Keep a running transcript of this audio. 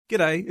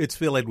G'day, it's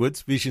Phil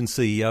Edwards, Vision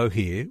CEO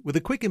here, with a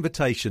quick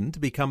invitation to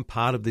become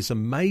part of this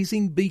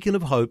amazing beacon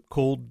of hope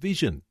called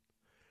Vision.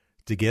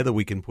 Together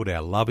we can put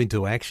our love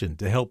into action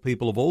to help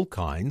people of all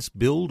kinds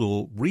build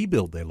or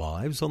rebuild their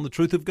lives on the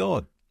truth of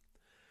God.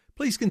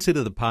 Please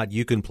consider the part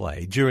you can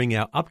play during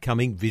our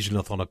upcoming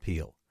Visionathon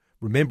appeal,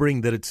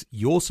 remembering that it's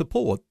your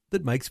support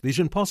that makes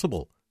Vision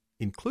possible,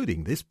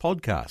 including this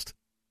podcast.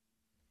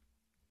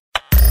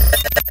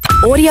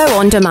 Audio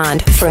on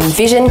demand from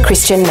Vision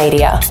Christian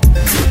Media.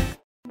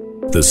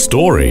 The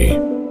story.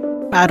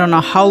 I don't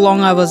know how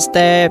long I was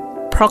there.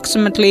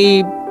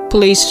 Approximately,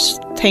 police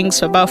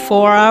thinks about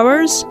 4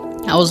 hours.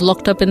 I was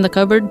locked up in the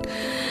cupboard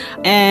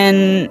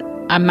and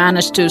I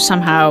managed to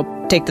somehow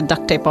take the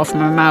duct tape off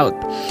my mouth.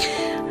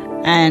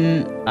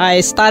 And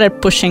I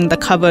started pushing the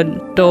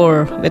cupboard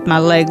door with my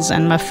legs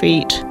and my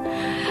feet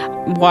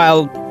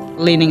while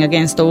leaning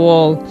against the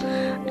wall.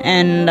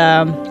 And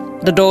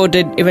the door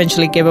did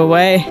eventually give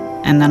away,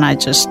 and then I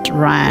just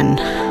ran.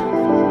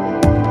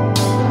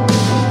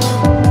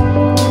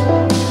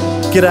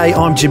 G'day,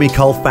 I'm Jimmy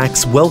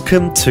Colfax.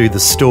 Welcome to The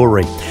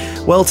Story.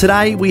 Well,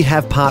 today we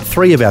have part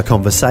 3 of our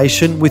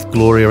conversation with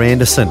Gloria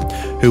Anderson,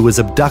 who was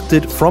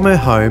abducted from her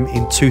home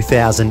in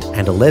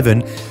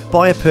 2011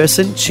 by a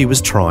person she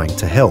was trying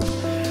to help.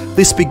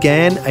 This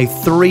began a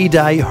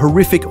 3-day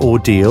horrific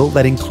ordeal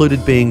that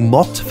included being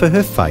mocked for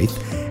her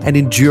faith and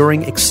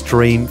enduring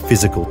extreme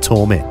physical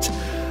torment.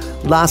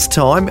 Last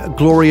time,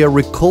 Gloria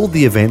recalled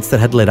the events that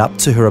had led up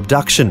to her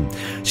abduction.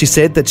 She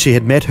said that she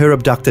had met her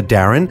abductor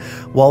Darren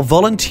while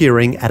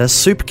volunteering at a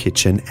soup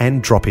kitchen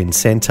and drop-in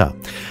centre.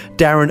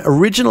 Darren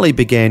originally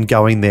began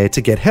going there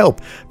to get help,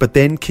 but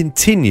then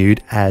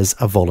continued as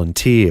a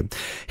volunteer.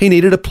 He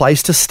needed a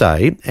place to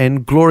stay,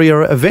 and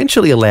Gloria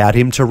eventually allowed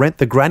him to rent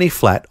the granny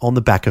flat on the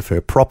back of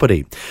her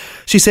property.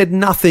 She said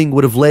nothing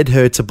would have led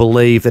her to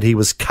believe that he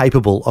was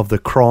capable of the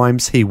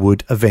crimes he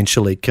would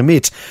eventually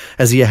commit,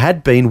 as he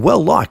had been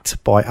well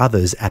liked by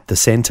others at the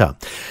centre.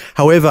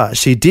 However,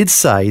 she did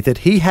say that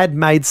he had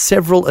made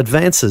several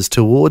advances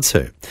towards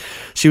her.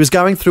 She was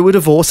going through a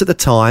divorce at the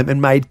time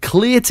and made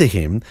clear to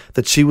him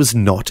that she was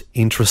not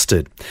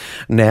interested.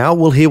 Now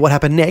we'll hear what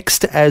happened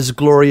next as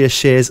Gloria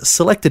shares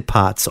selected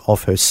parts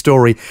of her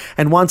story.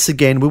 And once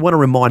again, we want to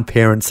remind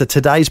parents that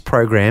today's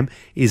program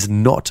is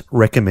not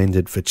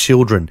recommended for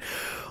children.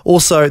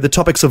 Also, the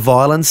topics of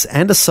violence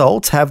and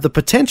assault have the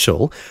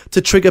potential to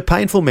trigger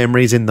painful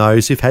memories in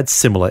those who've had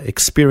similar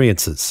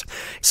experiences.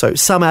 So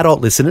some adult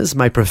listeners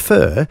may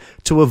prefer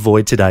to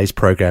avoid today's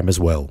program as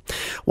well.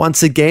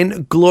 Once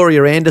again,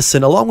 Gloria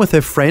Anderson, along with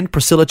her friend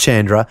Priscilla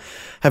Chandra,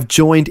 have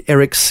joined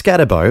Eric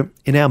Scatterbo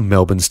in our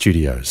Melbourne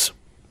studios.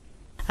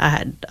 I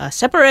had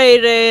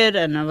separated,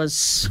 and I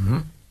was...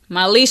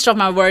 My least of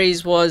my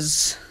worries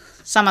was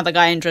some other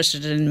guy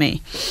interested in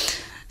me.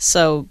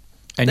 So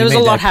and there was a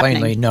lot happening.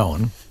 And you made that plainly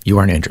known. You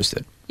weren't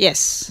interested.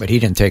 Yes. But he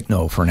didn't take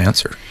no for an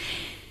answer.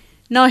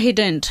 No, he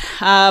didn't.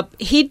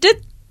 He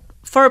did,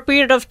 for a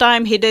period of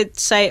time, he did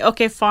say,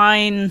 okay,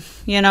 fine,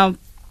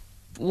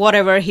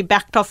 whatever. He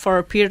backed off for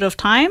a period of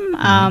time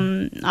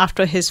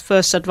after his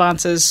first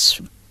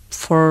advances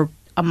for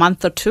a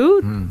month or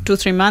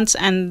 2-3 months.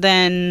 And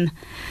then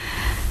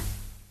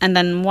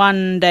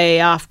one day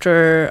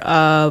after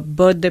a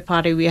birthday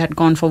party we had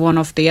gone for one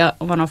of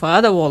our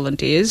other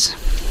volunteers,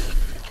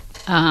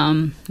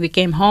 we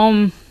came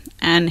home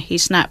and he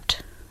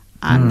snapped.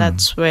 And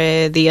that's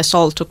where the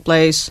assault took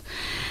place.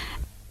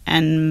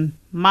 And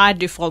my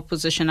default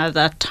position at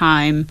that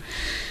time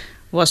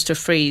was to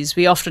freeze.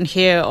 We often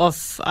hear of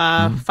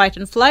fight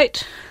and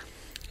flight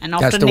and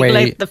often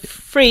neglect the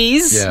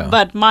freeze. Yeah.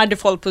 But my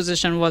default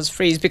position was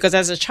freeze because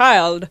as a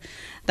child,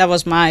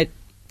 that's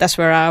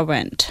where I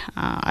went.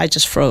 I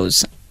just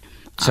froze.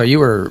 So you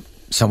were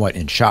somewhat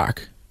in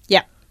shock.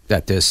 Yeah.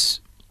 That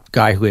this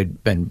guy who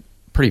had been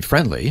pretty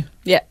friendly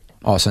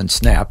all of a sudden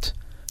snapped.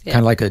 Kind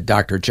of like a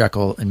Dr.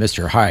 Jekyll and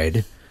Mr.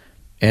 Hyde,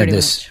 and Pretty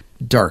this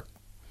dark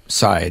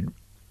side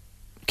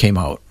came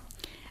out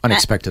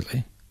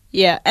unexpectedly.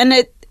 And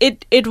it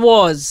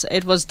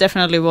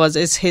definitely was.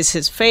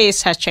 His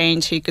face had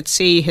changed. He could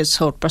see his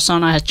whole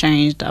persona had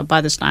changed.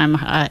 By this time,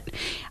 I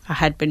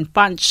had been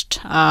punched.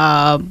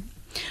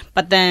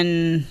 But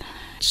then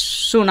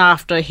soon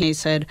after, he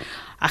said,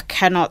 "I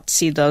cannot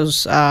see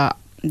those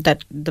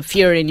that the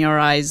fear in your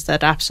eyes."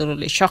 That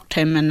absolutely shocked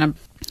him, and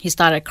he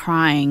started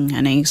crying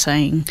and he's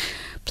saying,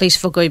 "Please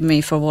forgive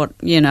me for what,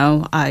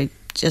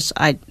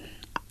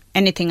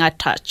 anything I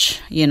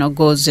touch,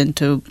 goes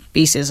into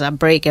pieces. I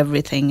break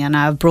everything and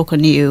I've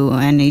broken you."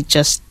 And he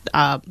just,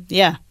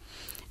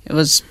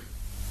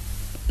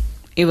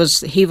 he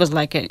was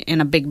like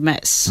in a big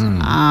mess.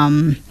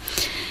 And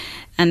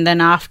then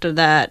after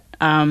that,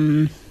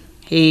 after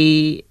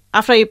he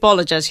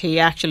apologized, he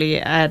actually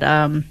had,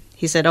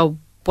 he said, "Oh,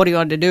 what do you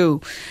want to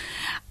do?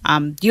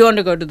 Do you want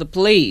to go to the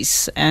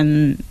police?"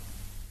 And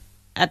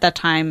at that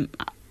time,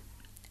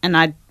 and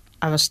I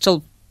was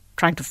still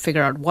trying to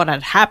figure out what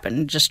had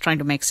happened, just trying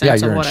to make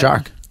sense of what you're in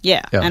shock.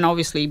 Yeah, and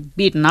obviously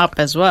beaten up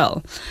as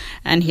well.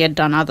 And he had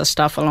done other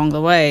stuff along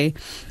the way.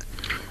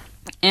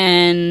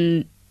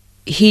 And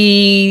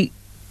he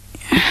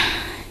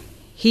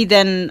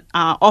then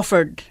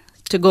offered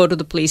to go to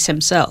the police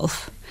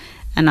himself.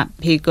 And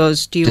he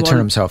goes, do you want... To turn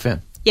himself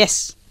in?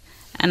 Yes.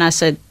 And I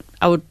said,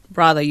 I would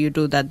rather you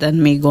do that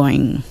than me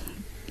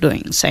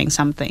saying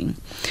something.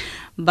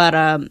 But,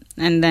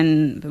 and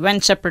then we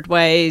went separate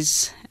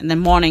ways, and then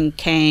morning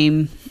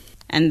came,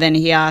 and then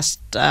he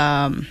asked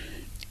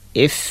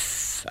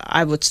if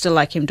I would still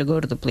like him to go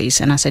to the police,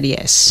 and I said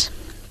yes.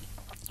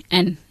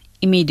 And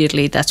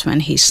immediately that's when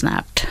he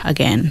snapped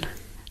again.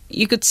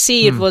 You could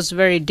see it was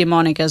very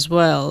demonic as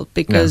well,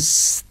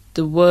 because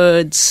the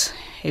words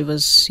he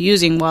was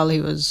using while he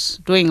was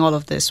doing all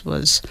of this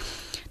was,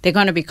 there are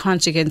going to be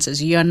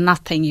consequences. You're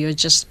nothing. You're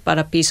just but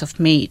a piece of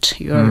meat.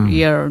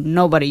 You're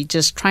nobody.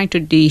 Just trying to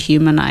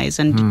dehumanize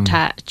and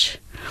detach.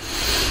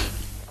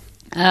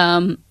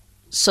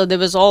 So there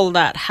was all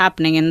that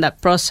happening in that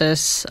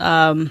process,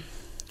 and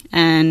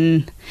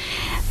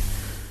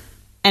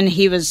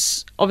he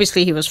was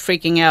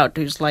freaking out.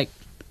 He was like,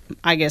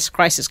 I guess,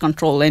 crisis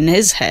control in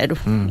his head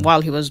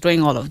while he was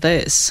doing all of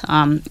this.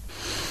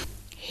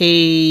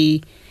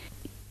 He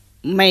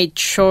made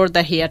sure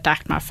that he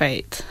attacked my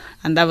faith.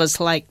 And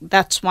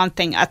that's one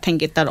thing I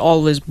think that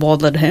always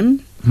bothered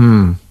him.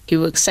 He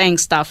was saying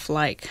stuff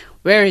like,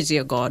 where is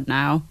your God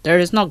now? There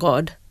is no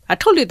God. I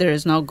told you there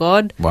is no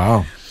God.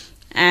 Wow.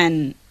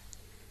 And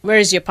where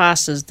is your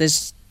pastors?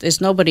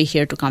 There's nobody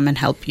here to come and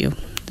help you.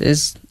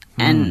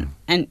 And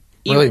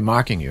really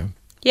mocking you.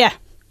 Yeah.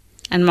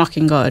 And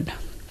mocking God.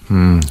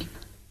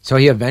 So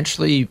he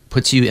eventually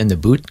puts you in the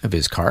boot of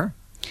his car?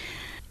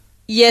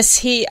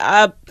 Yes,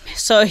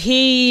 So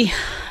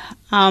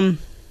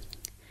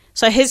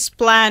his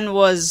plan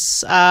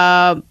was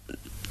the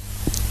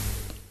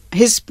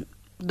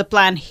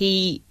plan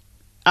he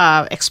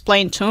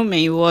explained to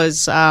me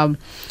was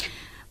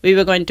we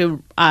were going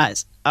to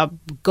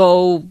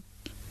go.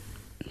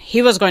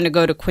 He was going to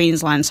go to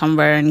Queensland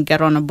somewhere and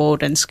get on a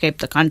boat and escape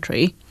the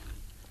country,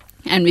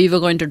 and we were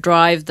going to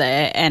drive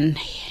there, and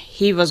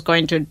he was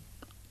going to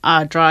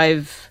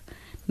drive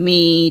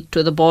me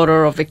to the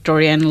border of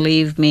Victoria and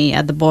leave me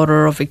at the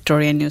border of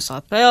Victoria and New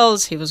South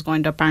Wales. He was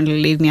going to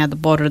apparently leave me at the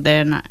border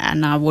there,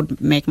 and I would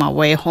make my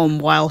way home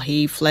while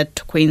he fled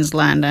to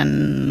Queensland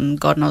and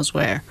God knows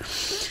where.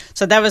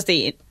 So that was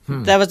the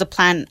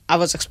plan I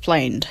was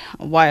explained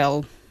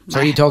while...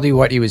 So he told you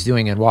what he was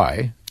doing and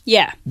why?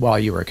 Yeah. While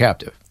you were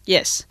captive?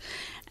 Yes.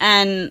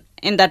 And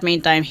in that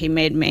meantime, he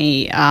made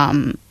me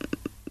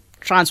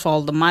transfer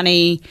all the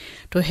money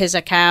to his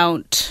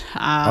account.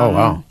 Oh,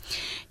 wow.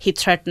 He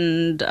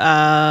threatened if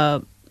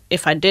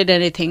I did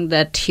anything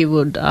that he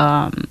would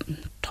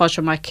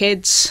torture my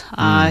kids.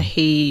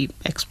 He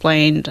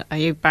explained,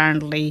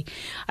 apparently,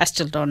 I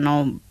still don't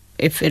know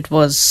if it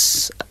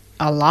was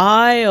a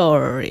lie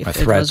or if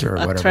it was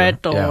a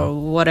threat or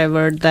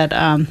whatever.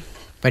 That.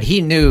 But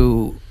he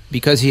knew,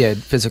 because he had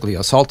physically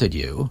assaulted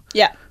you,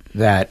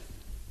 that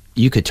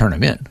you could turn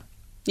him in.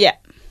 Yeah.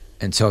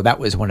 And so that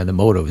was one of the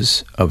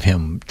motives of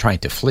him trying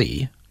to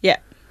flee. Yeah.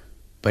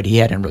 But he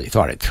hadn't really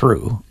thought it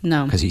through.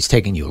 No. Because he's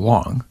taking you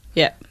along.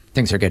 Yeah.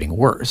 Things are getting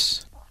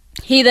worse.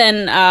 He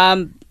then,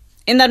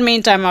 in that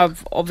meantime,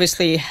 I've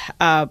obviously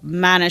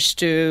managed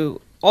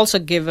to also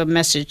give a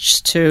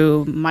message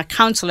to my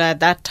counselor at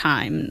that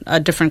time, a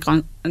different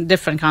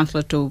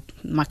counselor to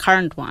my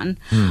current one,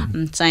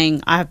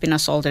 saying, I have been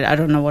assaulted, I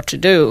don't know what to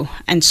do.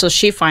 And so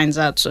she finds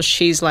out, so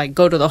she's like,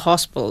 go to the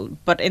hospital.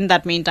 But in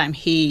that meantime,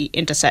 he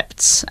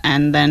intercepts,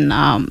 and then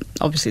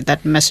obviously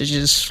that message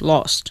is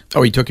lost.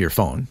 Oh, he took your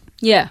phone?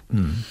 Yeah.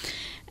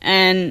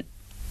 And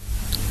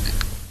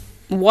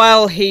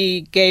while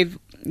he gave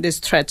these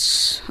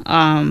threats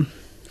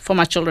for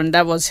my children,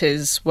 that was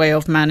his way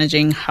of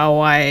managing how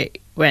I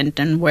went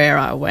and where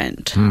I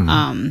went.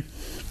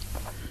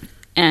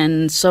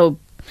 And so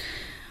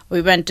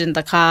we went in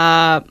the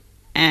car,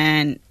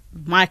 and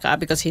my car,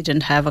 because he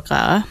didn't have a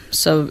car,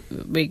 so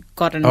we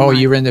got in. Oh,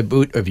 you were in the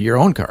boot of your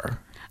own car?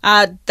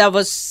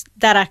 That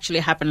actually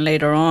happened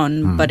later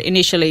on, but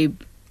initially,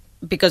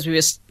 because we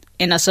were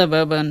in a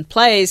suburban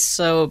place,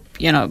 so,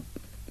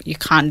 you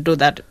can't do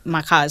that.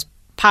 My car is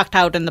parked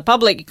out in the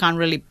public. You can't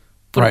really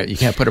you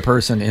can't put a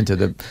person into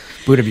the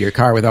boot of your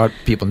car without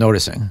people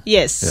noticing.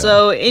 Yes. Yeah.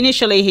 So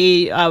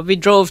initially, we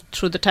drove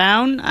through the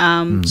town.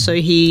 So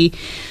he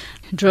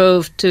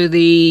drove to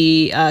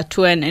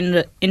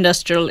an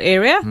industrial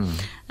area,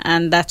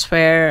 and that's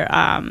where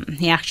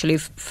he actually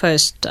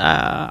first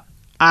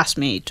asked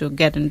me to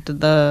get into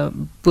the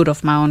boot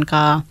of my own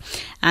car,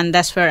 and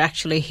that's where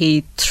actually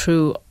he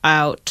threw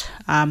out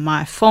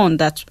my phone.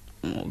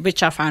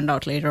 Which I found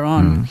out later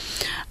on,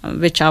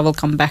 which I will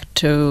come back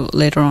to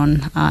later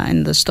on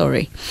in the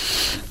story.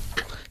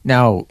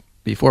 Now,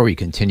 before we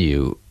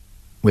continue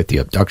with the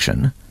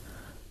abduction,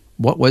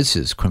 what was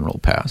his criminal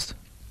past?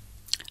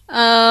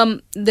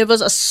 There was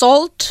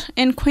assault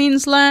in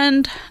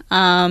Queensland,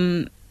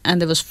 and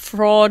there was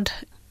fraud,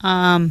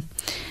 and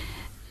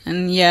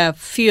a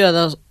few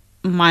other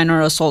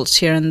minor assaults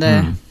here and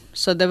there.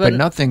 So there were, but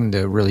nothing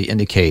to really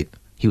indicate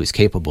he was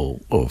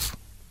capable of.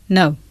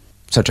 No.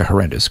 Such a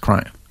horrendous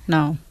crime.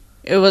 No.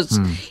 It was,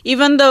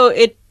 even though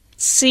it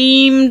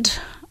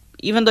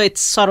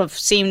sort of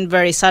seemed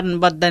very sudden,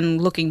 but then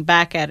looking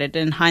back at it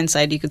in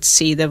hindsight, you could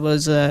see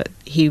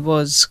he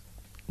was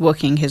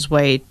working his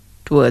way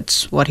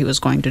towards what he was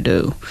going to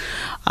do.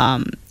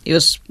 It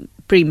was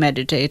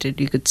premeditated.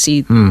 You could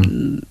see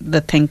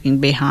the thinking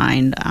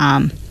behind.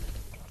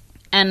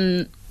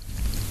 And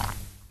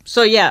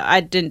so,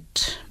 yeah,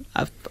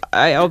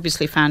 I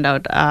obviously found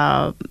out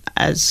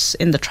as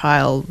in the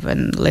trial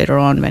later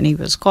on when he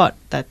was caught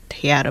that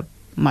he had a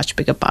much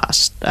bigger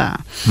past.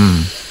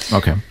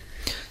 Okay.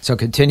 So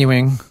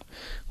continuing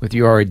with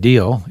your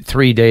ordeal,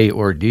 3-day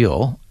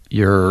ordeal,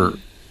 you're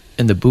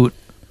in the boot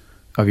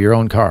of your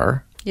own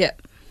car. Yeah.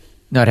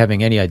 Not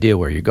having any idea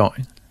where you're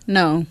going.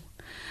 No.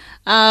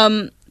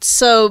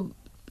 So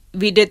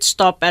we did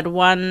stop at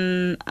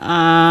one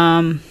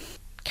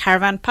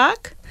caravan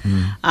park,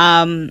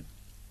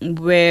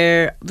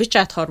 which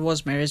I thought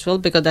was Marysville,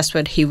 because that's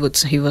what he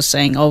was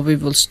saying. Oh, we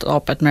will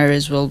stop at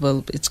Marysville.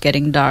 Well, it's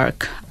getting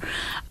dark.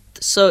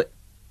 So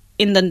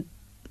in the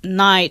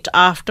night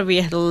after we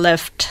had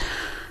left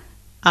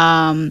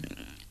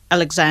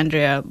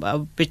Alexandria,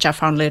 which I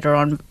found later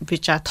on,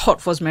 which I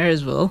thought was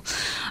Marysville,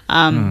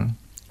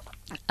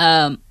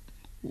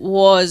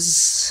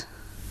 was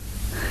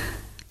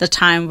the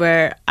time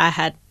where I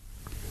had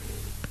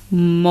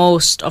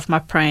most of my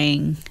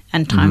praying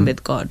and time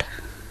with God.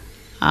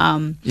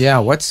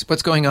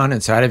 What's going on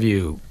inside of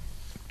you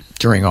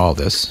during all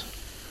this?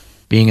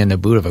 Being in the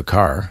boot of a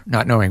car,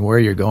 not knowing where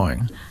you're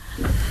going.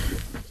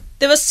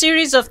 There was a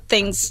series of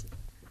things.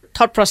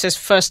 Thought process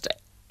first.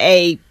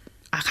 I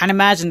can't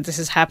imagine this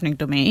is happening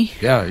to me.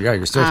 Yeah.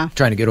 You're still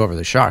trying to get over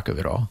the shock of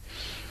it all.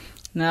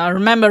 Now, I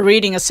remember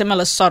reading a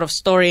similar sort of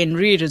story in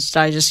Reader's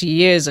Digest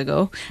years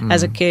ago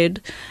as a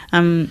kid.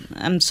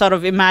 I'm sort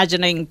of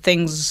imagining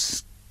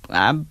things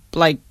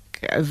like,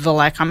 will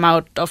I come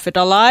out of it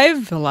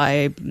alive? Will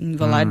I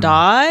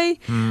die?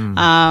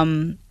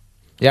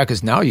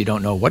 Because now you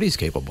don't know what he's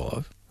capable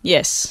of.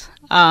 Yes.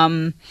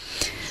 And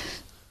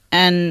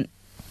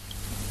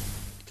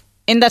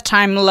in that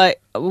time, like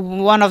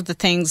one of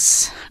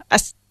these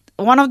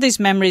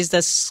memories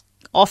that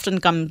often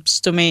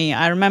comes to me,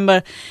 I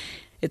remember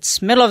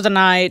it's middle of the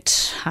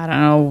night, I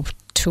don't know,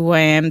 2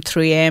 a.m.,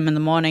 3 a.m. in the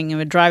morning,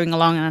 and we're driving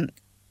along, and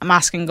I'm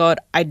asking God,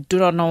 I do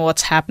not know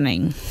what's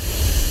happening.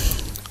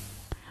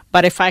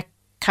 But if I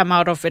come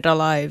out of it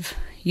alive,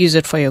 use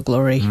it for your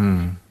glory.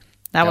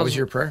 That was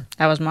your prayer?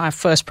 That was my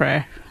first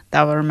prayer.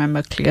 That I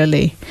remember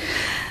clearly.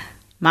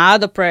 My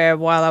other prayer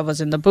while I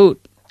was in the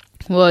boot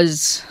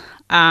was,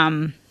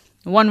 one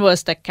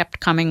verse that kept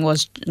coming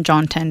was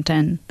John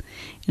 10:10.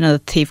 The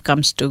thief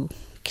comes to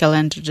kill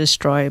and to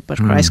destroy, but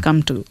Christ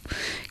come to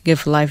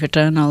give life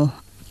eternal.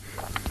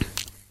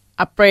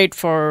 I prayed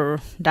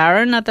for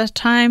Darren at that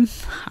time.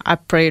 I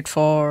prayed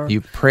for... You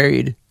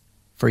prayed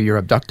for your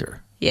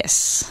abductor?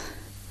 Yes.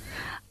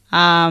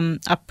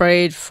 I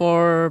prayed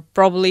for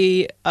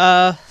probably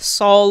a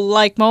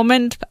Saul-like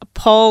moment,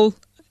 Paul,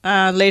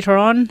 later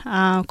on,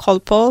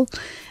 called Paul.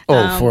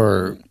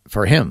 For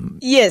him?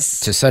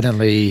 Yes. To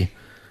suddenly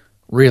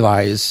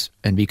realize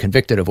and be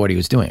convicted of what he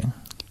was doing?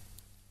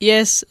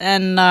 Yes,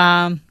 and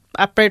I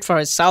prayed for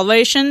his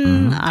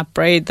salvation. I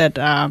prayed that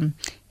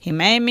he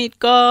may meet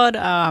God,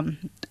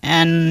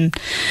 and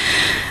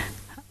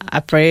I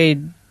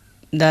prayed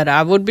that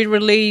I would be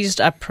released.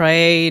 I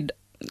prayed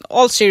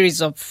all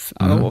series of,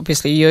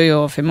 obviously,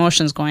 yo-yo of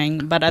emotions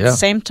going. But at the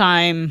same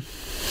time,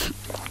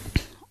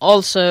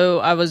 also,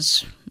 I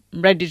was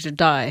ready to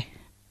die.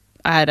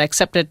 I had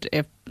accepted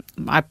if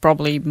I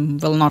probably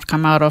will not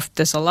come out of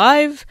this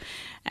alive.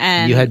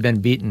 And you had been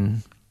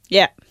beaten.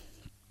 Yeah.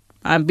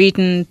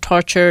 Beaten,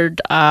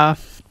 tortured,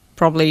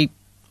 probably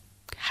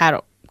had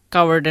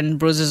covered in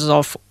bruises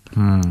of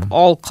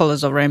all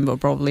colors of rainbow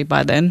probably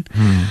by then.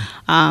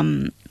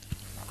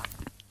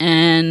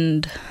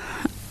 And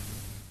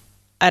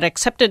I'd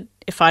accepted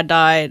if I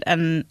died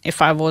and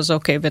if I was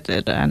okay with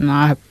it. And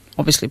I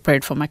obviously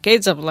prayed for my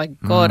kids. I was like,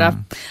 God,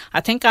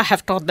 I think I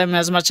have taught them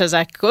as much as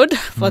I could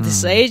for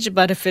this age,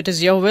 but if it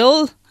is your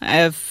will,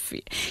 if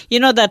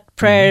that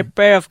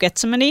prayer of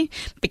Gethsemane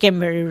became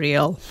very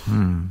real.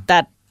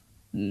 That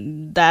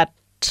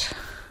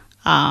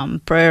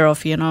prayer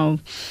of,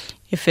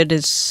 if it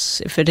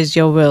is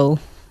your will,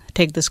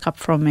 take this cup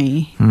from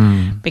me,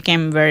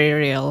 became very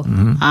real.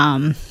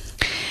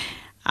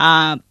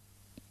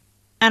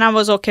 And I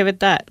was okay with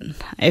that,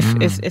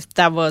 if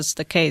that was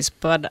the case.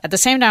 But at the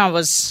same time,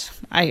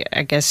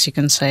 I guess you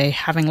can say,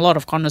 having a lot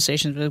of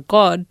conversations with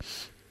God.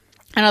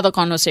 Another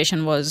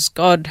conversation was,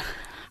 God,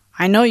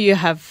 I know you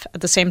have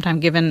at the same time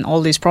given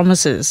all these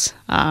promises,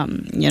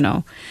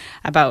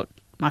 about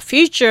my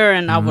future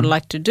and I would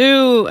like to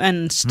do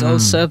and still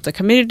serve the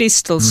community,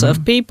 still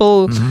serve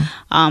people,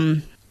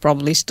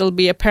 probably still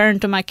be a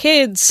parent to my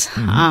kids.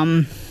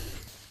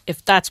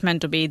 If that's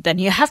meant to be, then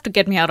you have to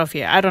get me out of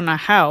here. I don't know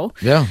how.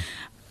 Yeah.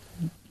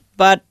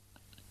 But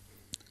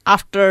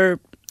after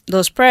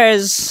those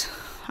prayers,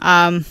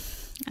 and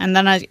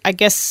then I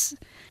guess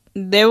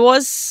there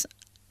was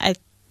a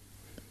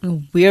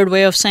weird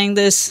way of saying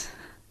this.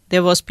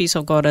 there was peace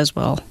of God as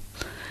well.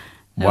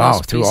 There Wow,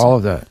 was through peace all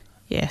of that.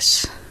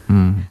 Yes.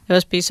 Mm. There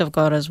was peace of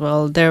God as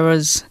well. There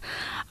was,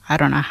 I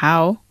don't know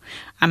how,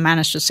 I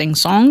managed to sing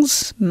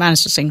songs,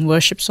 managed to sing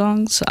worship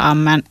songs,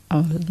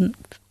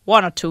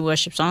 one or two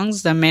worship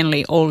songs. They're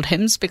mainly old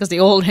hymns because the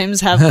old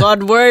hymns have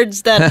God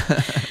words that...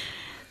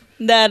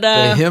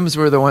 The hymns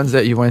were the ones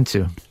that you went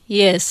to.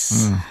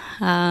 Yes.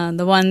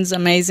 The ones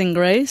Amazing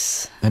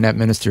Grace. And that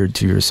ministered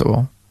to your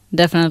soul.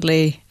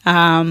 Definitely.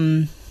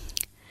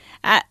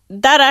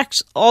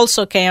 That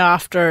also came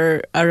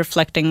after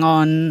reflecting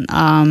on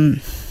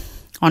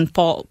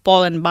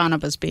Paul and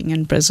Barnabas being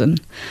in prison.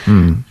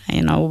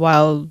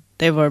 While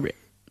they were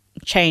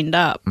chained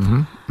up,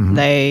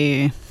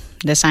 they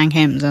sang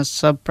hymns and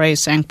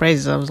sang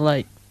praises. I was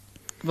like,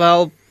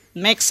 well,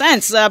 makes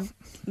sense.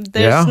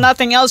 There's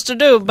nothing else to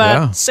do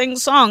but sing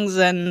songs,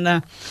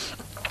 and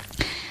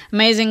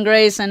Amazing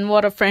Grace and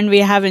What a Friend We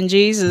Have in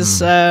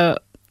Jesus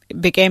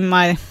became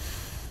my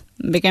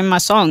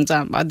songs.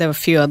 There were a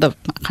few other,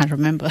 I can't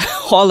remember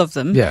all of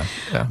them.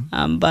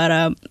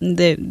 But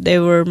they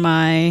were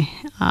my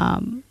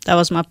that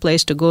was my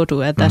place to go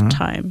to at that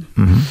time.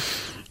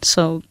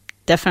 So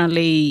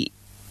definitely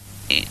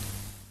it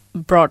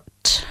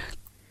brought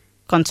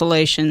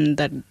consolation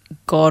that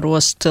God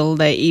was still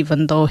there,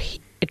 even though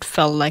it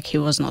felt like He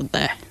was not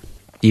there.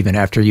 Even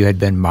after you had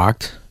been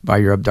mocked by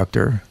your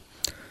abductor?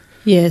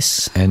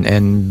 Yes.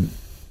 And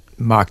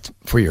mocked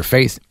for your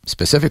faith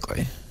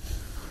specifically.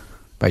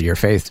 But your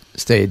faith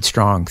stayed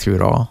strong through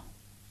it all.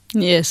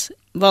 Yes.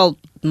 Well,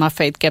 my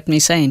faith kept me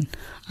sane.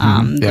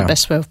 The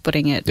best way of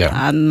putting it.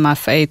 Yeah. And my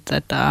faith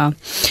that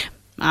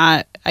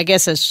I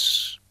guess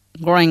as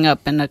growing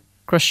up in a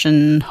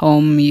Christian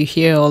home, you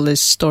hear all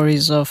these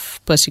stories of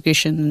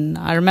persecution.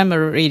 I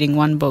remember reading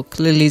one book,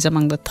 Lilies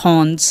Among the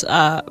Thorns,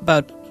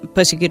 about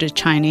persecuted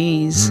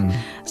Chinese.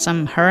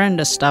 Some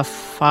horrendous stuff,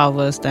 far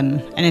worse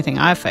than anything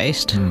I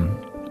faced.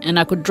 And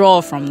I could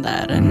draw from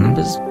that. And it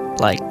was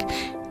like,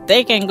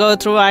 they can go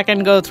through, I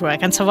can go through, I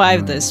can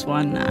survive this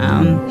one.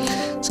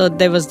 So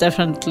there was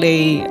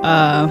definitely,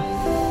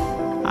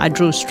 I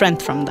drew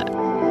strength from that.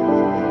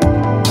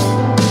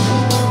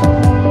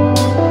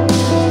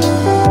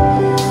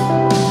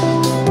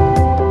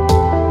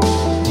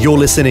 You're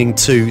listening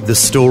to The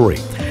Story.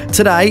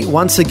 Today,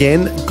 once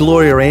again,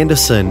 Gloria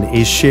Anderson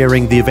is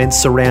sharing the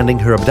events surrounding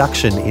her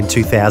abduction in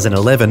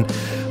 2011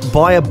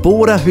 by a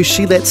boarder who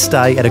she let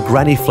stay at a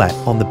granny flat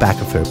on the back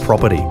of her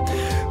property.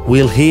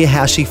 We'll hear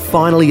how she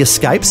finally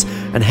escapes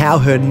and how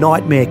her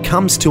nightmare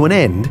comes to an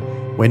end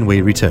when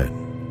we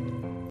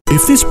return.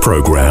 If this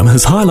program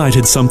has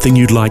highlighted something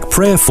you'd like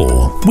prayer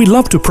for, we'd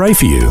love to pray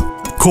for you.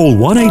 Call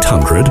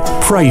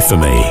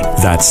 1-800-PRAY-FOR-ME.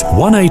 That's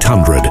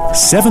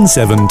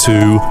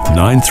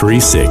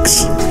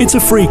 1-800-772-936. It's a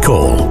free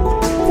call.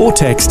 Or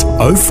text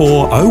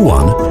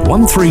 0401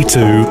 132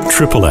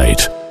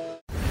 888.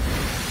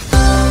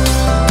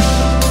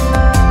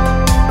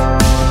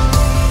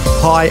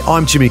 Hi,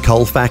 I'm Jimmy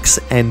Colfax,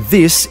 and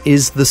this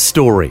is The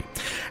Story.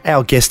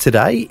 Our guest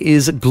today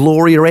is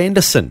Gloria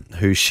Anderson,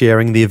 who's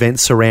sharing the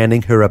events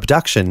surrounding her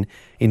abduction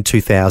in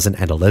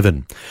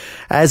 2011.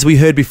 As we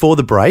heard before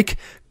the break,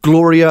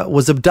 Gloria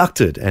was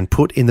abducted and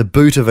put in the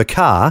boot of a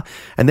car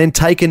and then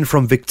taken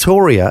from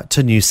Victoria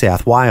to New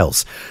South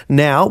Wales.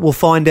 Now we'll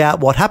find out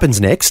what happens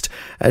next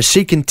as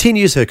she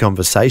continues her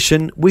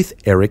conversation with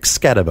Eric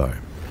Scatterbo.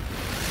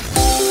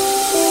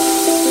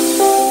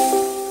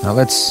 Now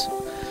let's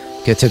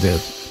get to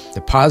the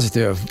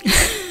positive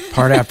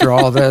part after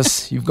all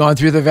this. You've gone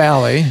through the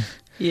valley.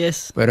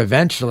 Yes. But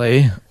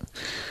eventually,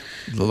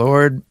 the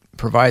Lord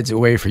provides a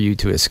way for you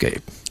to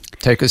escape.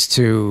 Take us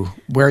to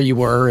where you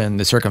were and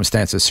the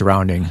circumstances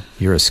surrounding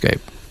your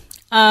escape.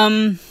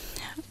 At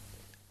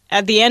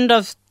the end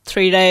of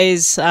 3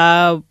 days,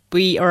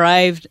 we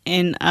arrived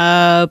in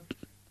a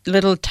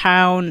little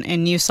town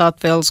in New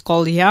South Wales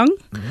called Young.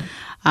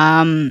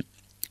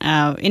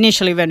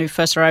 Initially, when we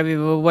first arrived, we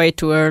were way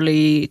too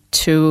early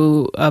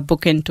to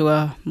book into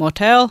a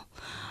motel.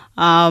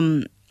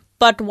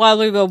 But while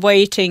we were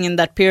waiting in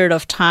that period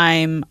of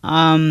time,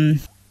 I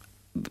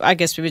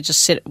guess we were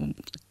just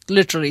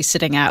literally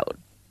sitting out.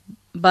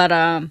 But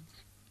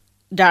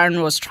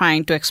Darren was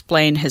trying to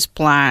explain his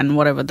plan,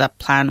 whatever that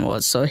plan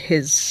was. So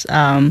his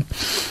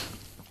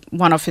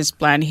one of his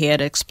plan he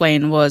had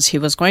explained was he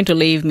was going to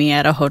leave me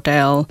at a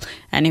hotel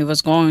and he was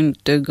going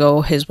to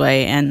go his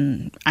way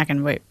and I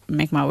can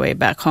make my way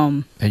back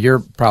home. And you're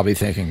probably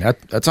thinking,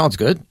 that sounds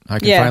good. I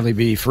can finally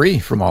be free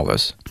from all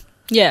this.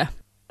 Yeah.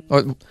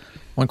 Well,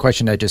 one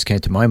question that just came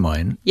to my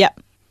mind. Yeah.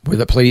 Were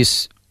the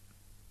police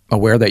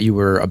aware that you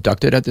were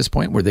abducted at this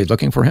point? Were they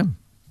looking for him?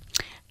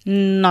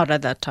 Not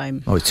at that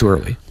time. Oh, it's too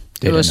early.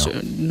 It was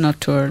not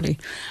too early.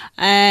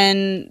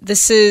 And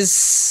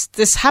this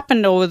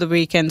happened over the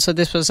weekend. So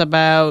this was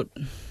about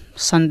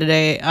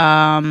Sunday,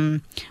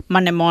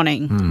 Monday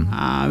morning.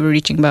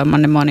 Reaching about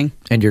Monday morning.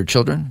 And your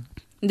children?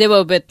 They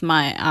were with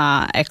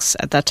my ex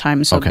at that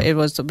time. So it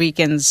was the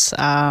weekends.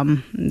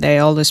 They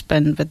always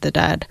spend with the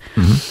dad.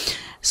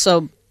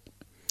 So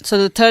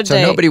the third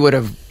day. So nobody would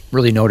have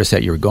really noticed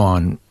that you were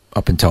gone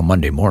up until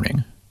Monday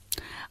morning.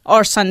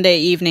 or Sunday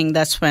evening.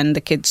 That's when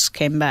the kids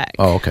came back.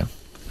 Oh, okay.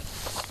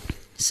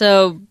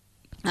 So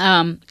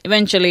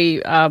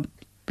eventually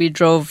we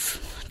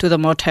drove to the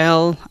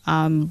motel.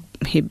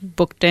 He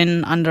booked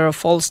in under a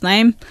false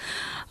name.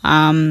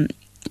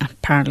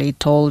 Apparently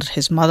told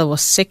his mother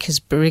was sick. He's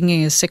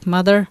bringing his sick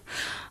mother.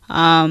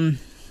 Didn't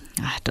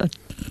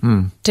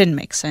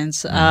make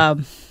sense.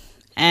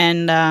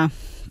 And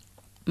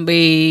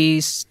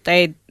we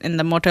stayed in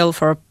the motel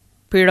for a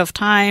period of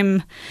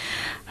time.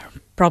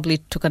 Probably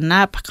took a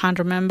nap. I can't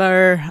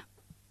remember.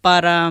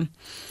 But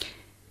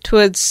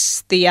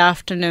towards the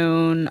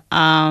afternoon,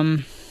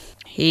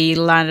 he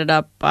landed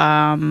up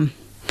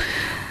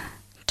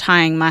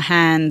tying my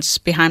hands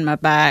behind my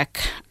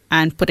back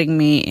and putting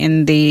me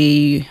in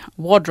the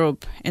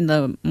wardrobe in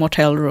the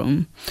motel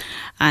room,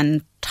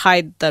 and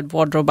tied that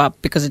wardrobe up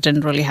because it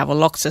didn't really have a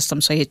lock system.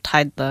 So he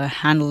tied the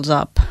handles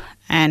up,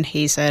 and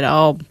he said,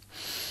 "Oh,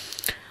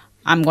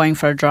 I'm going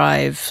for a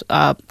drive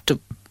to,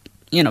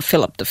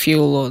 fill up the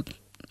fuel or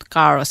the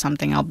car or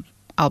something.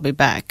 I'll be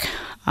back."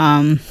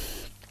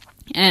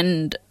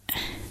 And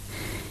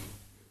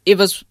it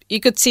was,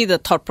 you could see the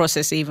thought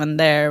process even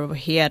there.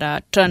 He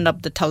had turned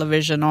up the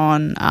television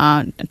on,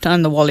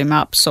 turned the volume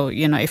up, so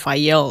if I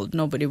yelled,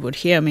 nobody would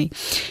hear me.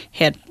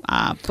 He had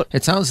put.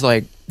 It sounds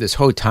like this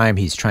whole time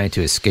he's trying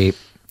to escape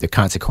the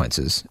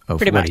consequences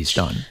of what he's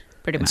done.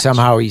 Pretty much.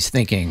 Somehow he's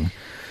thinking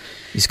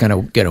he's going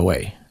to get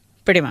away.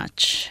 Pretty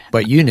much.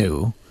 But you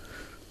knew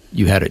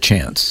you had a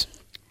chance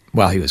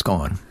while he was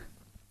gone.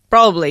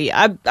 Probably.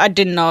 I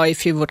didn't know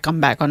if he would come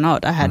back or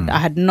not. I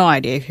had no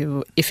idea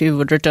if he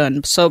would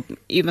return. So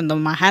even though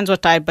my hands were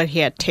tied, but he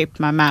had taped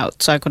my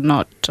mouth, so I could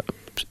not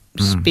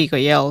speak or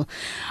yell.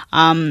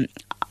 I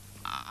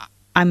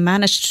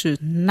managed to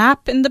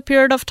nap in the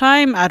period of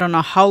time. I don't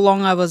know how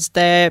long I was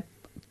there.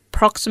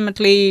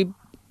 Approximately,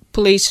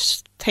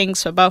 police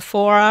thinks about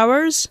 4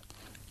 hours.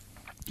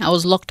 I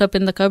was locked up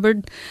in the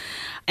cupboard.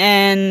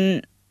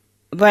 And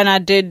when I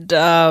did,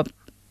 I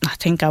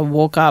think I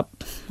woke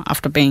up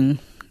after being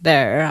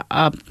there,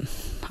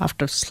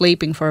 after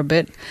sleeping for a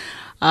bit.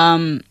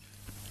 I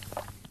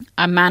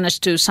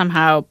managed to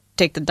somehow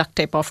take the duct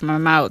tape off my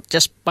mouth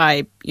just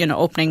by,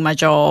 opening my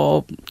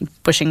jaw,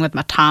 pushing with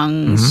my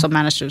tongue. So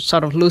managed to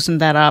sort of loosen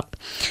that up.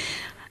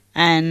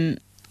 And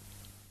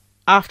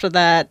after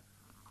that,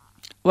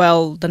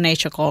 well, the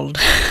nature called.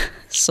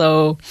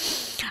 So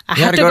I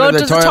had to go to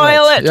the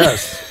toilet.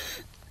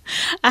 Yes.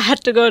 I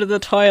had to go to the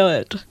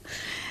toilet.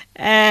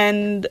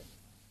 And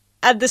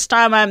at this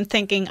time, I'm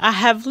thinking, I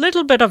have a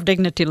little bit of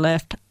dignity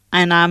left,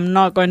 and I'm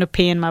not going to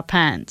pee in my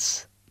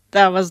pants.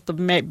 That was the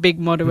big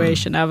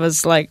motivation. I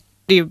was like,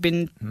 you've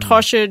been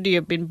tortured,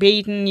 you've been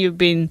beaten, you've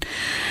been,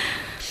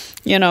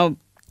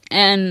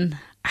 and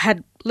I had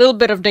a little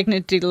bit of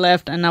dignity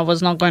left, and I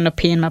was not going to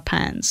pee in my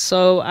pants.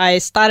 So I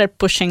started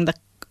pushing the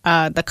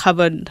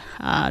cupboard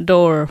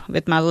door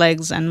with my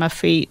legs and my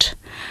feet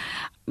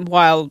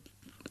while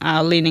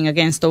leaning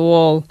against the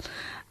wall.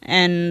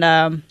 And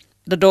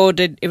the door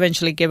did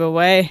eventually give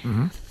away.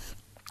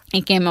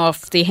 It came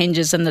off the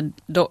hinges, and the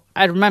door.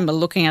 I remember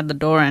looking at the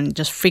door and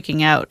just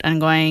freaking out and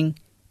going,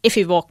 if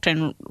he walked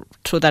in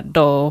through that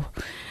door,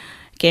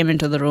 came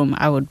into the room,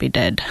 I would be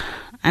dead.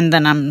 And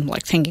then I'm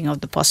like thinking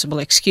of the possible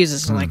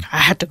excuses, like I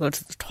had to go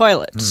to the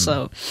toilet.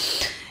 So,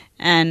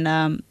 and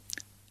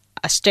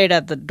I stayed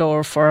at the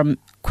door for a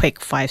quick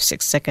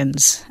 5-6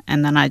 seconds,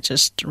 and then I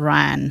just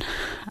ran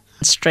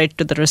straight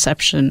to the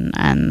reception,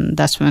 and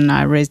that's when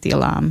I raised the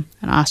alarm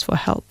and asked for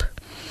help.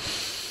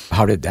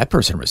 How did that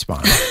person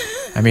respond?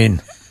 I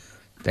mean,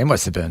 they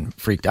must have been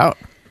freaked out.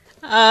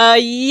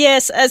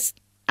 Yes, as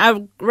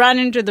I ran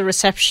into the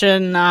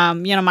reception,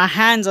 my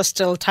hands are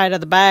still tied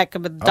at the back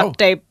with duct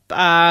tape,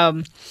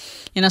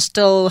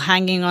 still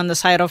hanging on the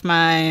side of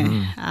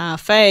my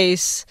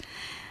face.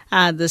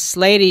 This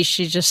lady,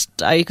 she just,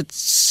 you could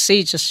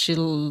see she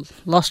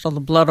lost all the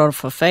blood out of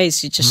her face.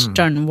 She just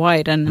turned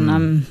white. And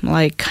I'm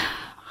like,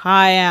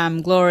 "Hi,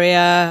 I'm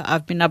Gloria.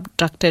 I've been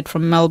abducted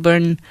from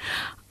Melbourne.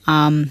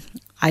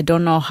 I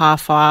don't know how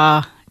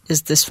far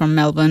is this from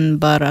Melbourne,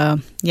 but I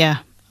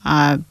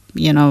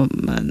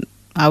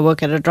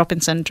work at a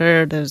drop-in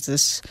center. There's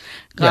this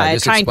guy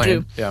trying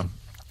to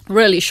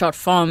really short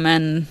form,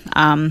 and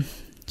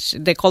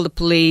they called the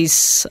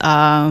police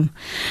while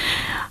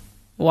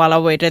I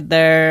waited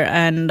there,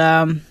 and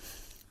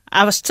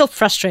I was still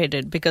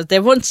frustrated because they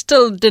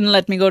didn't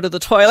let me go to the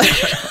toilet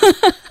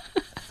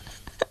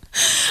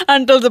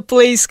until the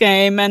police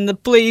came, and the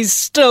police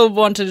still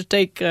wanted to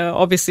take,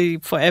 obviously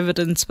for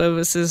evidence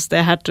purposes,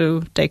 they had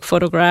to take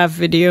photograph,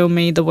 video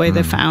me the way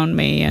they found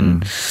me,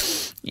 and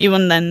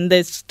even then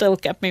they still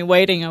kept me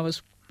waiting. I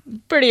was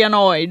pretty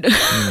annoyed,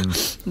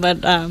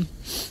 but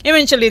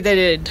eventually they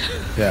did.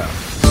 Yeah.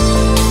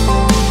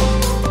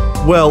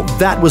 Well,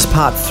 that was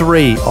part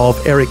 3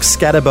 of Eric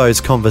Scatterbo's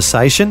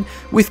conversation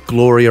with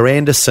Gloria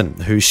Anderson,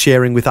 who's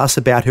sharing with us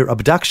about her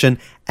abduction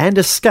and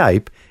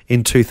escape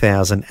in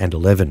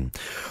 2011.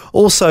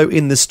 Also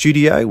in the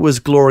studio was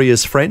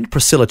Gloria's friend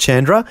Priscilla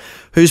Chandra,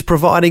 who's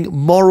providing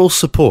moral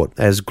support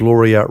as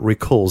Gloria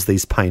recalls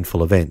these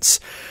painful events.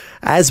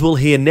 As we'll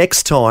hear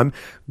next time,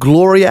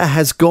 Gloria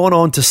has gone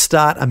on to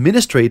start a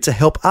ministry to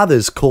help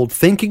others called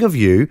Thinking of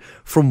You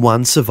from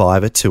one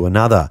survivor to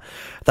another.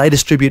 They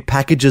distribute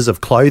packages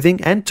of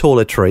clothing and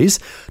toiletries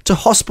to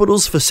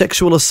hospitals for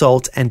sexual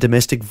assault and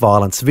domestic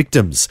violence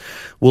victims.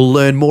 We'll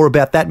learn more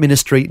about that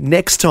ministry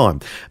next time.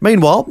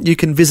 Meanwhile, you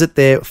can visit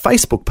their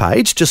Facebook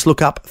page. Just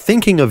look up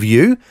Thinking of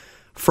You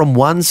from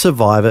one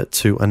survivor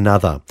to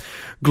another.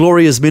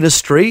 Gloria's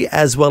ministry,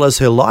 as well as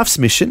her life's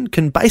mission,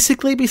 can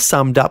basically be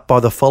summed up by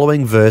the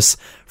following verse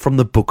from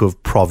the book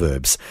of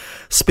Proverbs.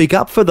 Speak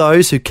up for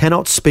those who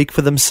cannot speak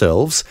for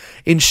themselves.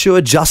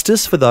 Ensure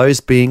justice for those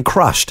being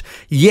crushed.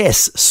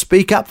 Yes,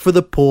 speak up for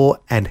the poor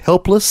and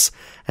helpless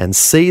and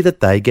see that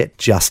they get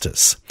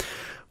justice.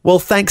 Well,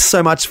 thanks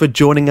so much for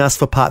joining us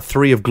for part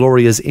 3 of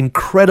Gloria's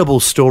incredible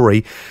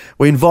story.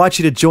 We invite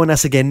you to join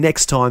us again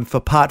next time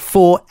for part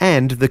 4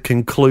 and the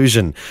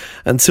conclusion.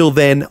 Until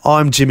then,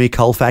 I'm Jimmy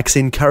Colfax,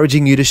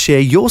 encouraging you to share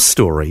your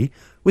story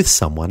with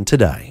someone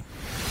today.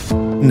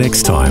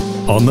 Next time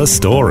on The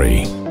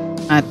Story.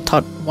 I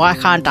thought, why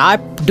can't I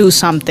do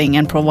something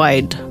and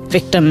provide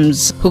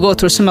victims who go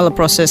through similar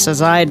process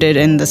as I did,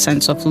 in the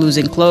sense of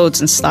losing clothes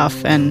and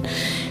stuff, and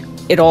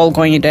it all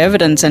going into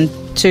evidence, and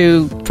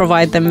to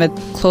provide them with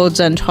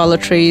clothes and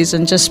toiletries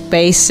and just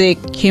basic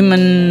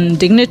human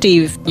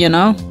dignity, you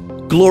know.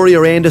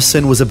 Gloria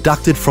Anderson was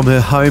abducted from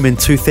her home in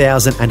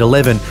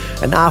 2011,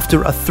 and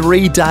after a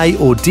 3-day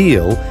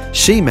ordeal,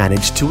 she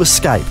managed to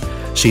escape.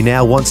 She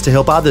now wants to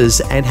help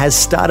others and has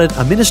started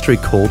a ministry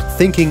called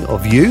Thinking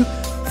of You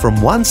from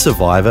one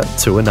survivor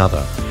to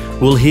another.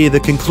 We'll hear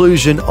the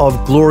conclusion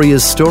of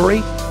Gloria's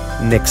story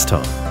next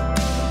time.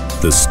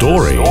 The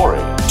Story.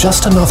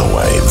 Just another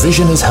way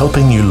Vision is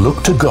helping you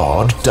look to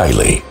God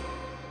daily.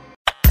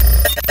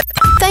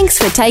 Thanks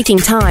for taking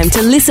time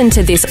to listen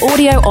to this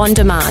audio on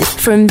demand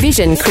from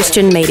Vision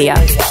Christian Media.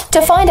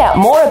 To find out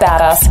more about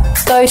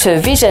us, go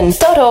to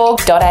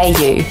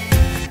vision.org.au.